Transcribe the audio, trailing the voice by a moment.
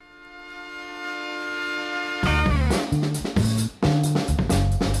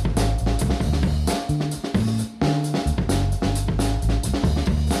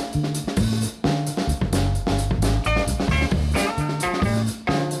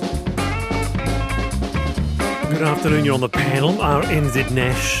Good afternoon, you're on the panel, RNZ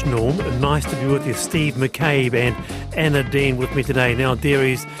National. Nice to be with you. Steve McCabe and Anna Dean with me today. Now,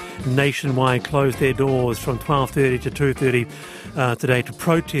 dairies nationwide closed their doors from 12:30 to 2:30 today to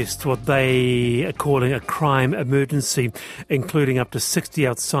protest what they are calling a crime emergency, including up to 60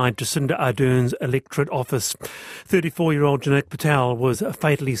 outside Jacinda Ardern's electorate office. 34-year-old Janek Patel was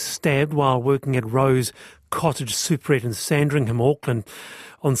fatally stabbed while working at Rose Cottage Superette in Sandringham, Auckland,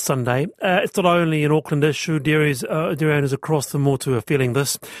 on Sunday. It's not only an Auckland issue. Dairy owners across the Motu are feeling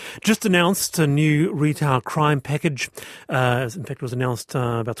this. Just announced a new retail crime package. In fact, it was announced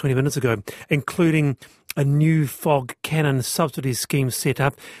about 20 minutes ago, including a new fog cannon subsidy scheme set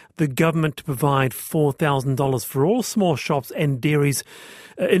up, the government to provide $4,000 for all small shops and dairies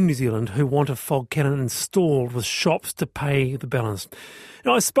in New Zealand who want a fog cannon installed, with shops to pay the balance.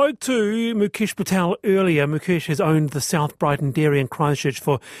 Now, I spoke to Mukesh Patel earlier. Mukesh has owned the South Brighton Dairy in Christchurch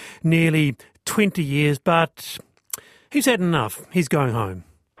for nearly 20 years, but he's had enough. He's going home.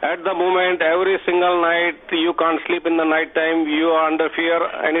 At the moment, every single night, you can't sleep in the night time. You are under fear.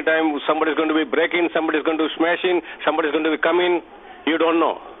 Anytime somebody's going to be breaking, somebody's going to smash in, somebody's going to be coming. You don't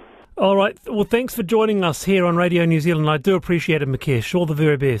know. All right. Well, thanks for joining us here on Radio New Zealand. I do appreciate it, Mukesh. All the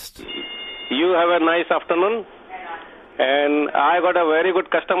very best. You have a nice afternoon. And I got a very good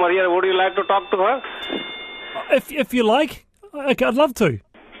customer here. Would you like to talk to her? If you like, I'd love to.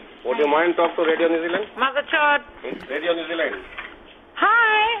 Would you mind talk to Radio New Zealand? Mother Chod. Radio New Zealand.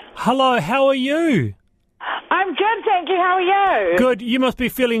 Hi. Hello, how are you? I'm good, thank you. How are you? Good. You must be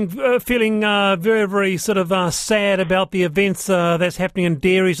feeling very, very sort of sad about the events that's happening in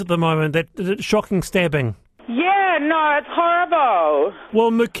dairies at the moment, that shocking stabbing. Yeah, no, it's horrible. Well,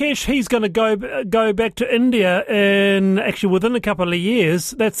 Mukesh, he's going to go back to India within a couple of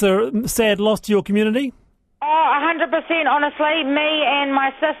years. That's a sad loss to your community. Oh, 100%, honestly. Me and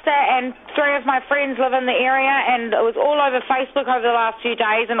my sister and 3 of my friends live in the area, and it was all over Facebook over the last few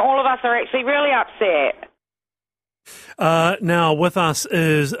days, and all of us are actually really upset. Now, with us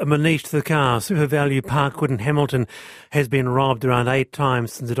is Manish Thakar. Super Value Parkwood in Hamilton has been robbed around 8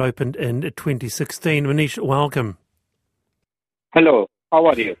 times since it opened in 2016. Manish, welcome. Hello, how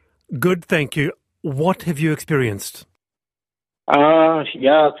are you? Good, thank you. What have you experienced?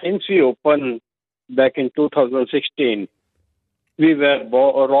 Since we opened back in 2016, we were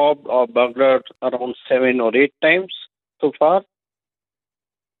robbed or burglared around 7 or 8 times so far.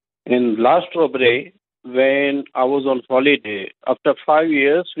 In last robbery, when I was on holiday, after 5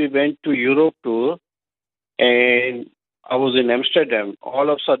 years, we went to Europe tour, and I was in Amsterdam. All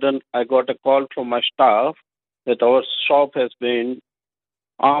of a sudden, I got a call from my staff that our shop has been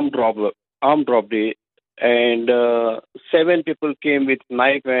armed robbery, and 7 people came with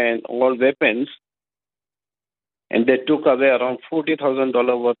knife and all weapons, and they took away around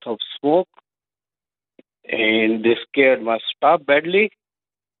 $40,000 worth of smoke, and they scared my staff badly.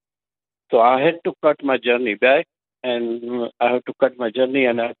 So I had to cut my journey back, and I have to cut my journey,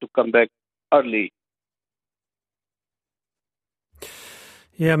 and I have to come back early.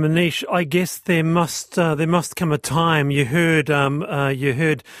 Yeah, Manish, I guess there must come a time. You heard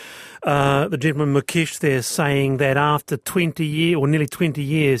the gentleman Mukesh there saying that after 20 years, or nearly 20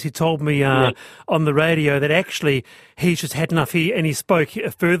 years, he told me on the radio that actually he's just had enough. He spoke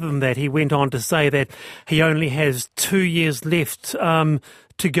further than that. He went on to say that he only has 2 years left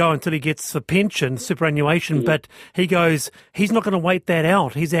to go until he gets the pension, superannuation, but he goes, he's not going to wait that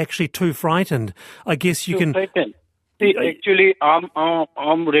out. He's actually too frightened. I guess you can... Frightened. See, actually,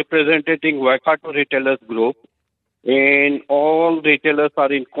 I'm representing Waikato Retailers Group, and all retailers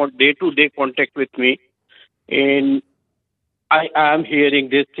are in day-to-day contact with me, and I am hearing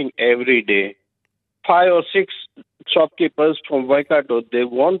this thing every day. 5 or 6 shopkeepers from Waikato, they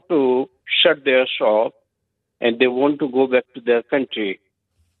want to shut their shop, and they want to go back to their country.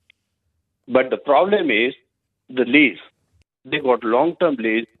 But the problem is the lease. They got long-term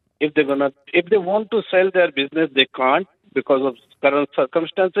lease. If they want to sell their business, they can't because of current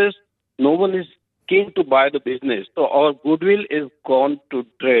circumstances. No one is keen to buy the business. So our goodwill is gone to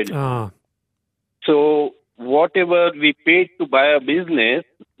trade. So whatever we paid to buy a business,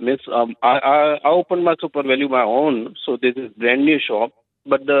 I opened my Super Value my own, so this is brand new shop.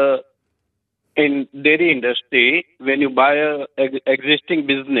 But in dairy industry, when you buy a existing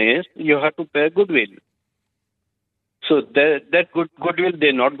business, you have to pay goodwill. So that goodwill,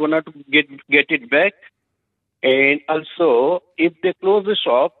 they're not going to get it back. And also, if they close the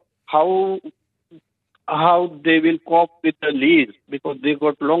shop, how they will cope with the lease, because they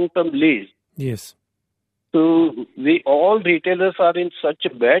got long-term lease. Yes. So all retailers are in such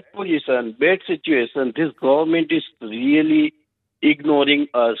a bad position, bad situation. This government is really ignoring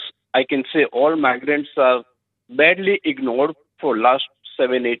us. I can say all migrants are badly ignored for last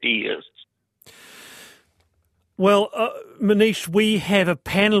 7-8 years. Well, Manish, we have a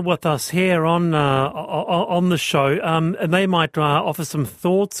panel with us here on the show, and they might offer some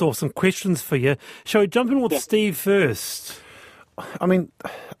thoughts or some questions for you. Shall we jump in with Steve first? I mean,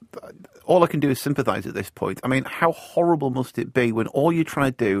 all I can do is sympathise at this point. I mean, how horrible must it be when all you're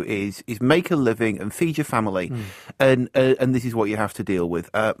trying to do is make a living and feed your family, and this is what you have to deal with?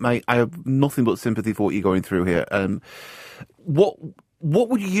 Mate, I have nothing but sympathy for what you're going through here. What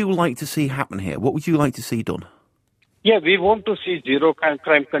would you like to see happen here? What would you like to see done? Yeah, we want to see zero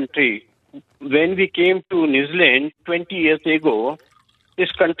crime country. When we came to New Zealand 20 years ago,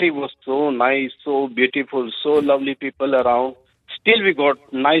 this country was so nice, so beautiful, so lovely people around. Still we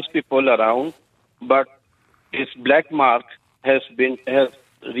got nice people around, but this black mark has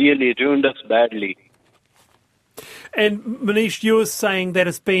really ruined us badly. And Manish, you were saying that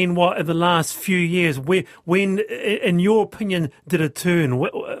it's been, in the last few years, when, in your opinion, did it turn?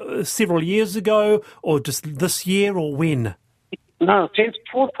 Several years ago, or just this year, or when? No, since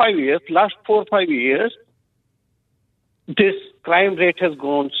 4-5 years, last 4-5 years, this crime rate has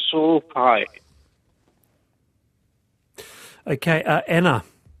gone so high. Okay, Anna.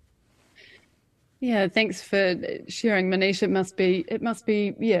 Yeah, thanks for sharing, Manish. It must be,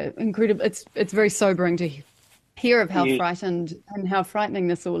 incredible. It's very sobering to hear of how frightened and how frightening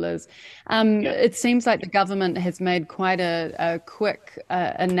this all is. It seems like the government has made quite a quick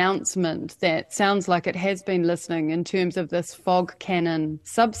announcement that sounds like it has been listening in terms of this fog cannon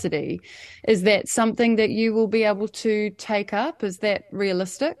subsidy. Is that something that you will be able to take up? Is that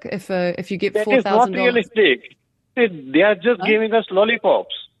realistic? If you get $4,000? That is not realistic. They are just giving us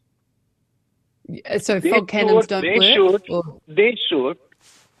lollipops. So fog cannons don't work? They should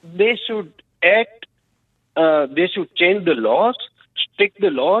act. They should change the laws, strict the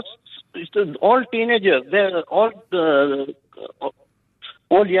laws. All teenagers, all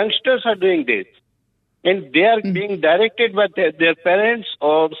youngsters are doing this, and they are being directed by their parents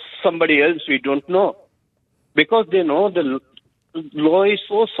or somebody else. We don't know, because they know the law is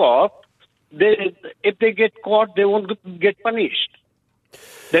so soft. If they get caught, they won't get punished.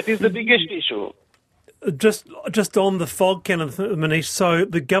 That is the biggest issue. Just on the fog cannon, Manish, so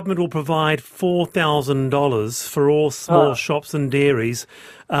the government will provide $4,000 for all small shops and dairies.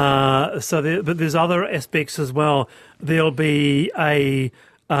 But there's other aspects as well. There'll be a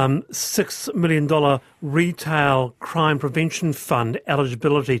 $6 million retail crime prevention fund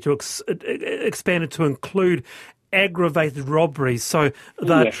eligibility to expand it to include aggravated robberies. So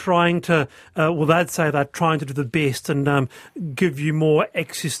they're trying to, they'd say they're trying to do the best and give you more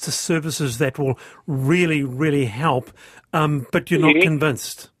access to services that will really, really help. But you're not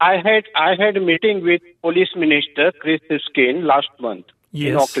convinced. I had a meeting with Police Minister Chris Skin last month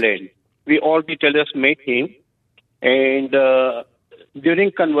in Auckland. We all retailers met him, and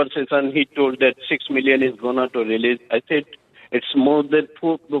during conversation he told that 6 million is going to release. I said, it's more than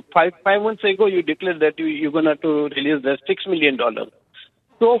 5 months ago you declared that you're going to release the $6 million.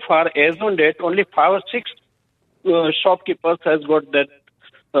 So far, as on date, only 5 or 6 shopkeepers has got that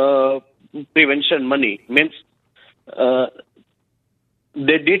prevention money. Means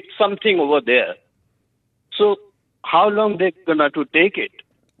they did something over there. So how long they going to take it?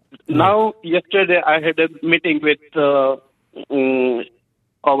 Now, yesterday I had a meeting with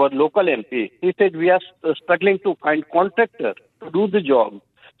our local MP. He said we are struggling to find contractor to do the job.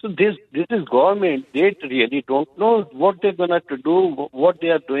 So this is government. They really don't know what they're going to do, what they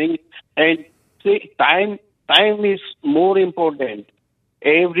are doing. And see, time is more important.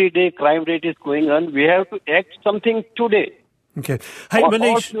 Every day crime rate is going on. We have to act something today. Okay. Hey,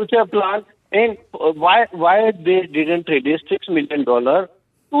 Manish. Our future plan. And why they didn't release $6 million 2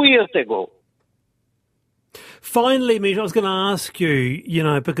 years ago? Finally, Manish, I was going to ask you,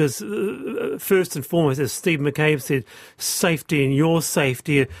 because first and foremost, as Steve McCabe said, safety and your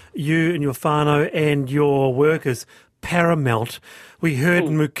safety, you and your whānau and your workers, paramount. We heard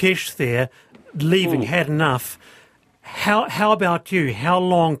Mukesh there leaving, had enough. How about you? How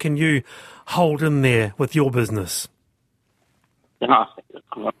long can you hold in there with your business?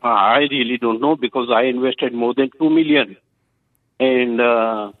 I really don't know, because I invested more than $2 million. And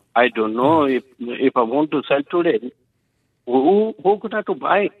I don't know if I want to sell today, who could have to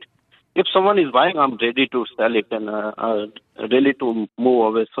buy it? If someone is buying, I'm ready to sell it and ready to move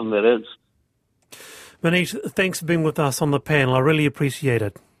away somewhere else. Manish, thanks for being with us on the panel. I really appreciate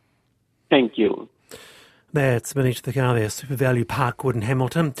it. Thank you. That's Manish Thakar there, Super Value Parkwood in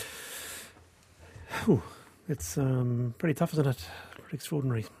Hamilton. Whew, it's pretty tough, isn't it? Pretty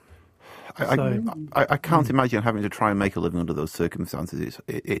extraordinary. I can't imagine having to try and make a living under those circumstances.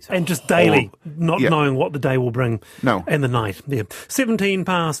 It's and just daily, not knowing what the day will bring. No. And the night. Yeah. 17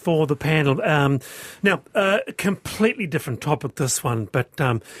 past for the panel. Now, completely different topic, this one, but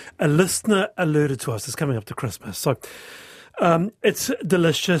a listener alerted to us. It's coming up to Christmas. So it's a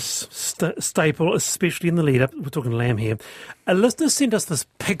delicious staple, especially in the lead up. We're talking lamb here. A listener sent us this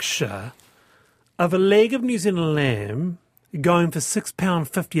picture of a leg of New Zealand lamb going for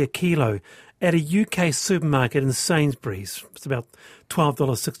 £6.50 a kilo at a UK supermarket in Sainsbury's. It's about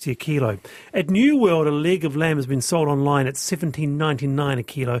 $12.60 a kilo. At New World, a leg of lamb has been sold online at $17.99 a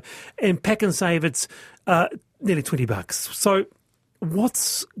kilo, and Pack and Save it's nearly $20. So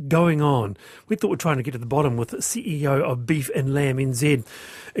what's going on? We thought we'd try to get to the bottom with the CEO of Beef and Lamb NZ,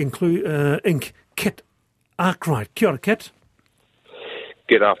 Inc., Kit Arkwright. Kia ora, Kit.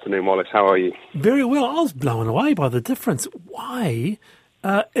 Good afternoon, Wallace. How are you? Very well. I was blown away by the difference. Why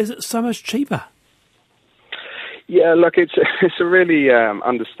is it so much cheaper? Yeah, look, it's a really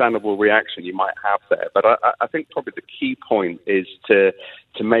understandable reaction you might have there. But I think probably the key point is to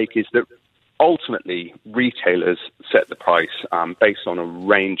make is that ultimately retailers set the price based on a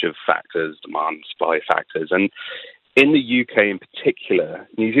range of factors, demand, supply factors. And in the UK in particular,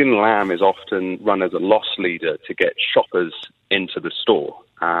 New Zealand lamb is often run as a loss leader to get shoppers into the store.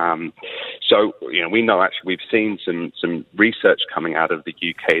 So, we know actually we've seen some research coming out of the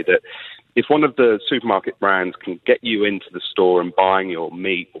UK that if one of the supermarket brands can get you into the store and buying your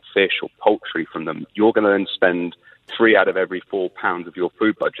meat or fish or poultry from them, you're going to then spend 3 out of every £4 of your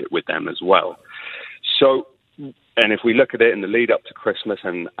food budget with them as well. So, and if we look at it in the lead up to Christmas,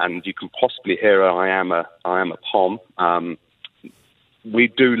 and you can possibly hear I am a Pom. We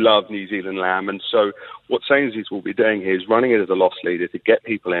do love New Zealand lamb, and so what Sainsbury's will be doing here is running it as a loss leader to get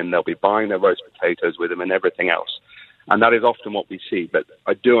people in. They'll be buying their roast potatoes with them and everything else, and that is often what we see. But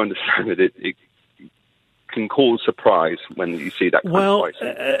I do understand that it can cause surprise when you see that kind of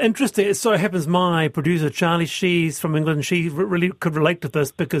pricing. Interesting. It so happens my producer, Charlie, she's from England. She really could relate to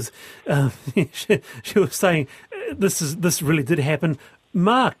this because she was saying this really did happen.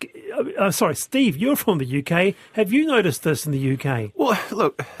 Mark, Steve, you're from the UK. Have you noticed this in the UK? Well,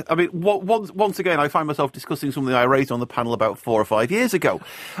 look, I mean, once again, I find myself discussing something I raised on the panel about 4 or 5 years ago.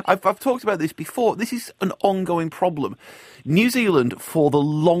 I've talked about this before. This is an ongoing problem. New Zealand, for the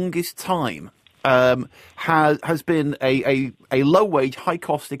longest time, has been a low-wage,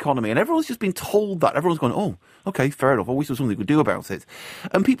 high-cost economy, and everyone's just been told that. Everyone's gone, oh, okay, fair enough. I wish there was something we could do about it.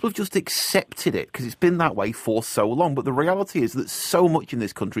 And people have just accepted it because it's been that way for so long. But the reality is that so much in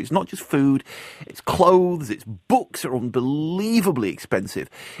this country, it's not just food, it's clothes, it's books are unbelievably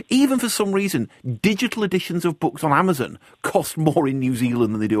expensive. Even for some reason, digital editions of books on Amazon cost more in New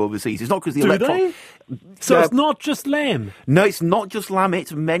Zealand than they do overseas. It's not because the they? So it's not just lamb? No, it's not just lamb.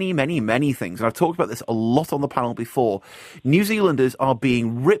 It's many, many, many things. And I've talked about this a lot on the panel before. New Zealanders are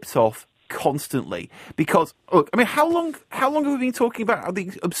being ripped off constantly because, look, I mean, how long have we been talking about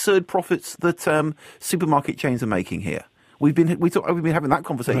the absurd profits that supermarket chains are making here? We've been having that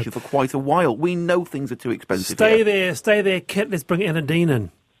conversation for quite a while. We know things are too expensive. Stay there, Kit. Let's bring Anna Dean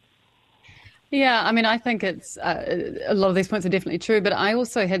in. Yeah, I mean, I think it's a lot of these points are definitely true, but I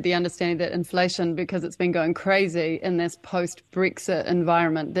also had the understanding that inflation, because it's been going crazy in this post-Brexit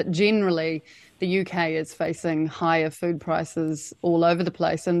environment, that generally the UK is facing higher food prices all over the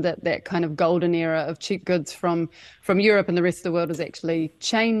place, and that kind of golden era of cheap goods from Europe and the rest of the world is actually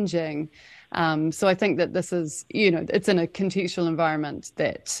changing. So I think that this is, it's in a contextual environment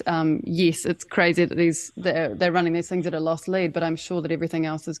that, yes, it's crazy that they're running these things at a loss lead, but I'm sure that everything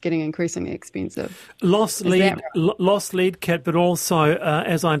else is getting increasingly expensive. Loss lead, Kat, but also,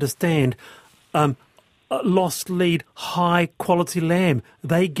 as I understand, loss lead high quality lamb.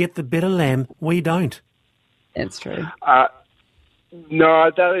 They get the better lamb. We don't. That's true. No,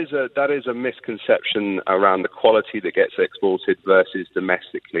 that is a misconception around the quality that gets exported versus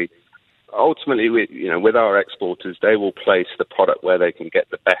domestically. Ultimately, with our exporters, they will place the product where they can get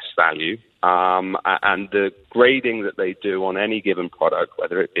the best value, and the grading that they do on any given product,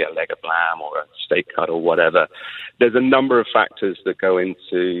 whether it be a leg of lamb or a steak cut or whatever, there's a number of factors that go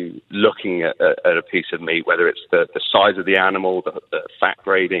into looking at a piece of meat, whether it's the size of the animal, the fat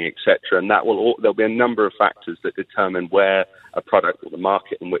grading, etc. And there'll be a number of factors that determine where a product or the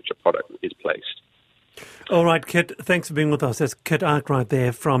market in which a product is placed. All right, Kit, thanks for being with us. That's Kit Arkwright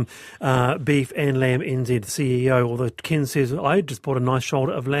there from Beef and Lamb NZ, CEO. Although Ken says, I just bought a nice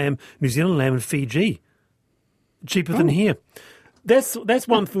shoulder of lamb, New Zealand lamb in Fiji. Cheaper than here. That's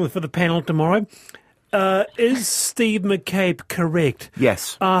one thing for the panel tomorrow. Is Steve McCabe correct?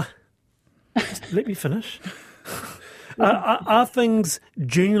 Yes. Let me finish. Are things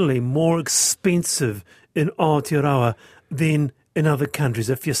generally more expensive in Aotearoa than in other countries?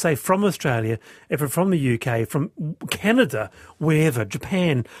 If you say from Australia, if you're from the UK, from Canada, wherever,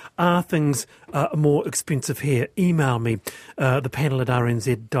 Japan, are things more expensive here? Email me, the panel at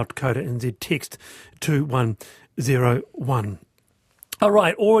rnz.co.nz, text 2101. All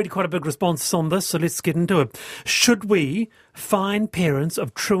right, already quite a big response on this, so let's get into it. Should we fine parents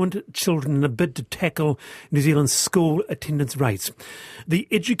of truant children in a bid to tackle New Zealand's school attendance rates? The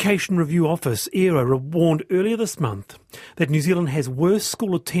Education Review Office, ERA, warned earlier this month that New Zealand has worse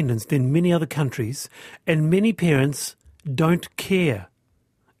school attendance than many other countries, and many parents don't care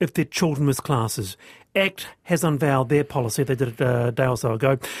if their children miss classes. ACT has unveiled their policy. They did it a day or so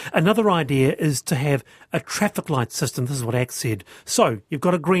ago. Another idea is to have a traffic light system. This is what ACT said. So you've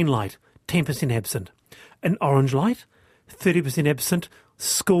got a green light, 10% absent. An orange light, 30% absent.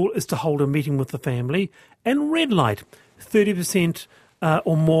 School is to hold a meeting with the family. And red light, 30%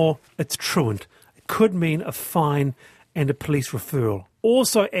 or more, it's truant. It could mean a fine and a police referral.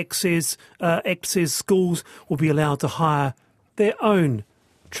 Also, ACT says schools will be allowed to hire their own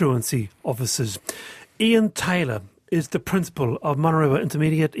truancy officers. Ian Taylor is the principal of Manarewa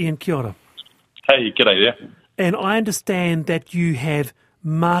Intermediate. Ian, kia ora. Hey, g'day there. And I understand that you have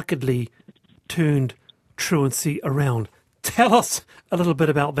markedly turned truancy around. Tell us a little bit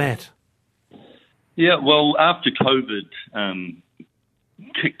about that. Yeah, well, after COVID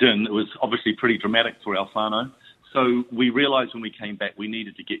kicked in, it was obviously pretty dramatic for our whānau. So we realised when we came back we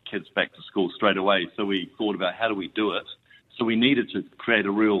needed to get kids back to school straight away. So we thought about how do we do it. So we needed to create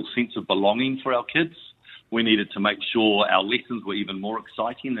a real sense of belonging for our kids. We needed to make sure our lessons were even more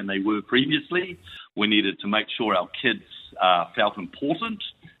exciting than they were previously. We needed to make sure our kids felt important,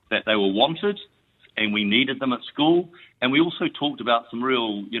 that they were wanted, and we needed them at school. And we also talked about some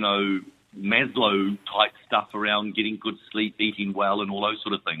real, Maslow-type stuff around getting good sleep, eating well, and all those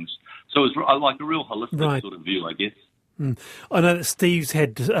sort of things. So it was like a real holistic sort of view, I guess. I know that Steve's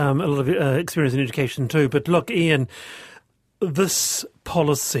had a lot of experience in education too, but look, Ian, this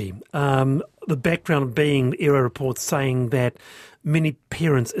policy, the background being the ERA report saying that many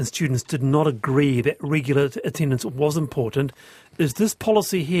parents and students did not agree that regular attendance was important. Is this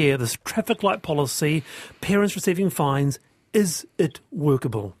policy here, this traffic light policy, parents receiving fines, is it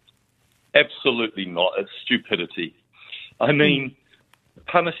workable? Absolutely not. It's stupidity. I mean,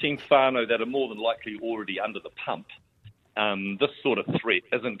 punishing whānau that are more than likely already under the pump, this sort of threat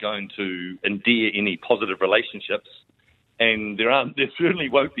isn't going to endear any positive relationships. And there certainly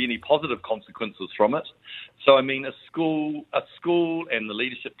won't be any positive consequences from it. So, I mean, a school and the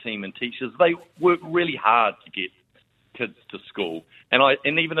leadership team and teachers, they work really hard to get kids to school. And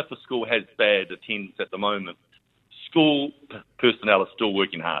even if a school has bad attendance at the moment, school personnel are still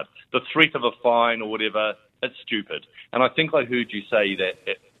working hard. The threat of a fine or whatever, it's stupid. And I think I heard you say that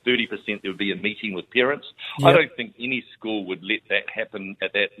at 30% there would be a meeting with parents. Yep. I don't think any school would let that happen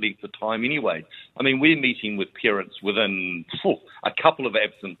at that length of time anyway. I mean, we're meeting with parents within a couple of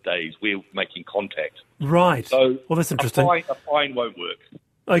absent days. We're making contact. Right. So well, that's interesting. A fine won't work.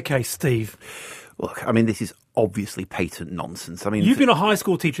 Okay, Steve. Look, I mean, this is obviously patent nonsense. I mean, you've been a high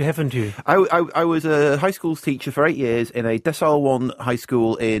school teacher, haven't you? I was a high school teacher for 8 years in a Decile 1 high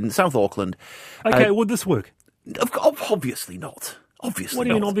school in South Auckland. Okay, would this work? Obviously not. Obviously what do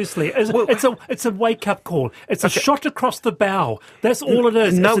you mean, obviously? It's a wake-up call. It's a shot across the bow. That's all it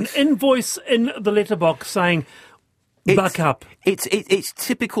is. No. It's an invoice in the letterbox saying, buck up. It's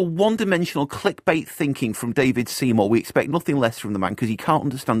typical one-dimensional clickbait thinking from David Seymour. We expect nothing less from the man because he can't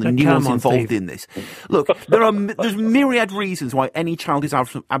understand the nuance involved in this. Look, there's myriad reasons why any child is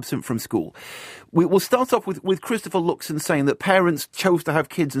absent from school. We'll start off with Christopher Luxon saying that parents chose to have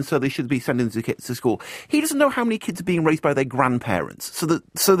kids and so they should be sending their kids to school. He doesn't know how many kids are being raised by their grandparents.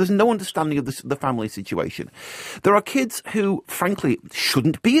 So there's no understanding of the family situation. There are kids who, frankly,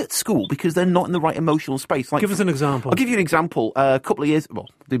 shouldn't be at school because they're not in the right emotional space. Give us an example. I'll give you an example. A couple of years,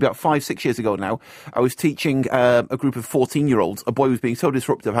 about 5-6 years ago now, I was teaching a group of 14-year-olds. A boy was being so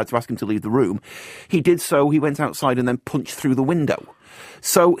disruptive, I had to ask him to leave the room. He did so. He went outside and then punched through the window.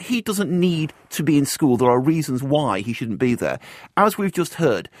 So he doesn't need to be in school. There are reasons why he shouldn't be there. As we've just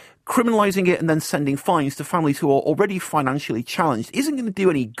heard, criminalising it and then sending fines to families who are already financially challenged isn't going to do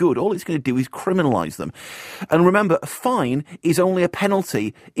any good. All it's going to do is criminalise them. And remember, a fine is only a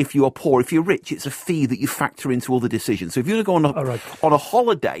penalty if you are poor. If you're rich, it's a fee that you factor into all the decisions. So if you're going to go on a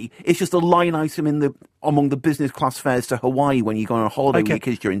holiday, it's just a line item among the business class fares to Hawaii when you go on a holiday with your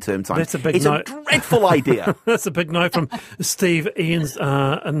kids during term time. That's a big it's a dreadful idea. That's a big no from Steve. Ian's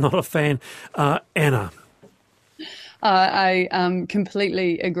not a fan. Anna. I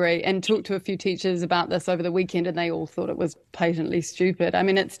completely agree, and talked to a few teachers about this over the weekend, and they all thought it was patently stupid. I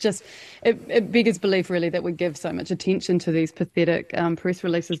mean, it's just, it beggars belief, really, that we give so much attention to these pathetic press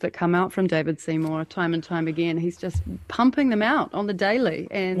releases that come out from David Seymour time and time again. He's just pumping them out on the daily.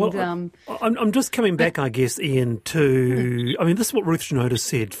 And I'm just coming back, I guess, Ian, to, I mean, this is what Ruth Shinoda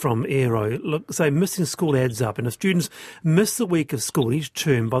said from Aero. Look, say missing school adds up, and if students miss a week of school each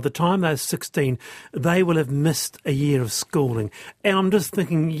term, by the time they're 16, they will have missed a year of schooling. And I'm just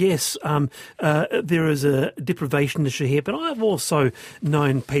thinking, yes, there is a deprivation issue here, but I've also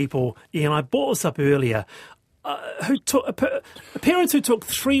known people, and I brought this up earlier, parents who took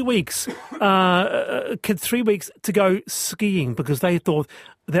 3 weeks, kids 3 weeks to go skiing because they thought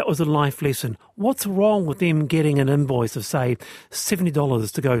that was a life lesson. What's wrong with them getting an invoice of, say,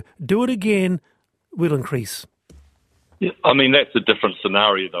 $70 to go, do it again, we'll increase? Yeah, I mean, that's a different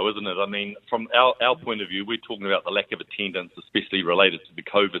scenario, though, isn't it? I mean, from our point of view, we're talking about the lack of attendance, especially related to the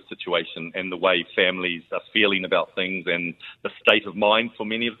COVID situation and the way families are feeling about things and the state of mind for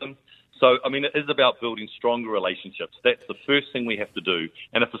many of them. So, I mean, it is about building stronger relationships. That's the first thing we have to do.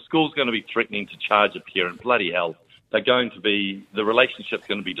 And if a school's going to be threatening to charge a parent, bloody hell, the relationship's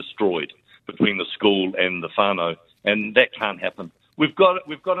going to be destroyed between the school and the whānau, and that can't happen. We've got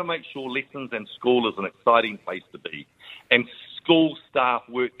to make sure lessons and school is an exciting place to be. And school staff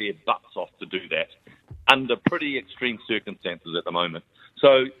work their butts off to do that under pretty extreme circumstances at the moment.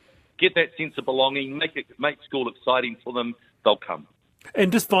 So get that sense of belonging, make school exciting for them, they'll come.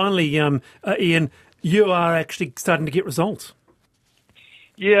 And just finally, Ian, you are actually starting to get results.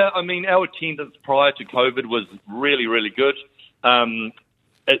 Yeah, I mean, our attendance prior to COVID was really, really good.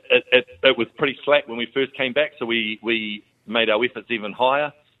 It was pretty flat when we first came back, so we made our efforts even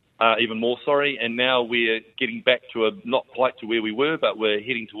more, and now we're getting back to not quite to where we were, but we're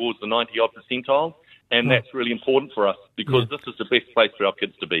heading towards the 90-odd percentile, and that's really important for us because this is the best place for our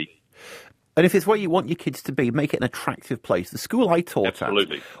kids to be. And if it's where you want your kids to be, make it an attractive place. The school I taught at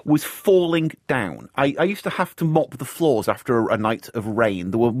was falling down. I used to have to mop the floors after a night of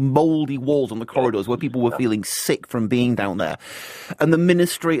rain. There were mouldy walls on the corridors where people were feeling sick from being down there. And the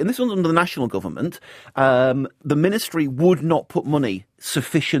ministry, and this was under the national government, the ministry would not put money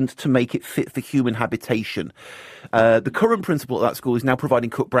sufficient to make it fit for human habitation. The current principal at that school is now providing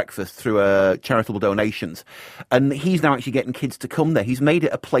cooked breakfast through charitable donations, and he's now actually getting kids to come there. He's made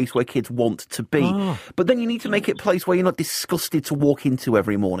it a place where kids want to be. But then you need to make it a place where you're not disgusted to walk into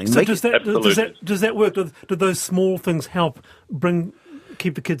every morning. So does that work? Do those small things help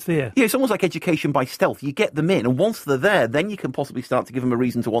keep the kids there? Yeah, it's almost like education by stealth. You get them in, and once they're there, then you can possibly start to give them a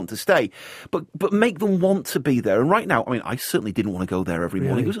reason to want to stay. But make them want to be there. And right now, I mean, I certainly didn't want to go there every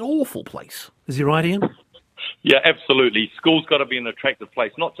morning. It was an awful place. Is he right, Ian? Yeah, absolutely. School's got to be an attractive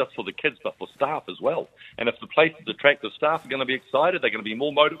place, not just for the kids, but for staff as well. And if the place is attractive, staff are going to be excited. They're going to be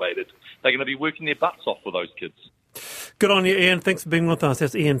more motivated. They're going to be working their butts off for those kids. Good on you, Ian. Thanks for being with us.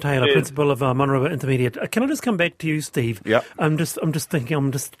 That's Ian Taylor, Principal of Monrovia Intermediate. Can I just come back to you, Steve? Yeah. I'm just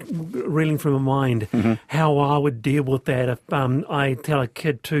reeling through my mind how I would deal with that if I tell a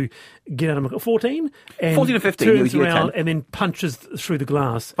kid to get out of 14 and 14 or 15, turns around and then punches through the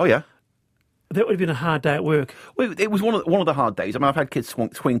glass. Oh yeah. That would have been a hard day at work. Well, it was one of the hard days. I mean, I've had kids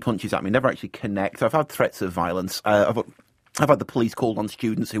swing punches at me, never actually connect. I've had threats of violence. I've had the police called on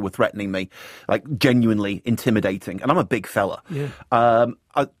students who were threatening me, like genuinely intimidating. And I'm a big fella. Yeah.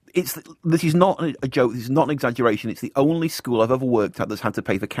 This is not a joke. This is not an exaggeration. It's the only school I've ever worked at that's had to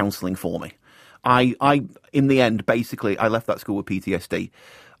pay for counselling for me. I in the end, basically, I left that school with PTSD.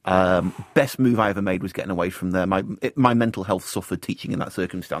 Best move I ever made was getting away from there. My mental health suffered teaching in that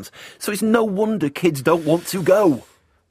circumstance. So it's no wonder kids don't want to go.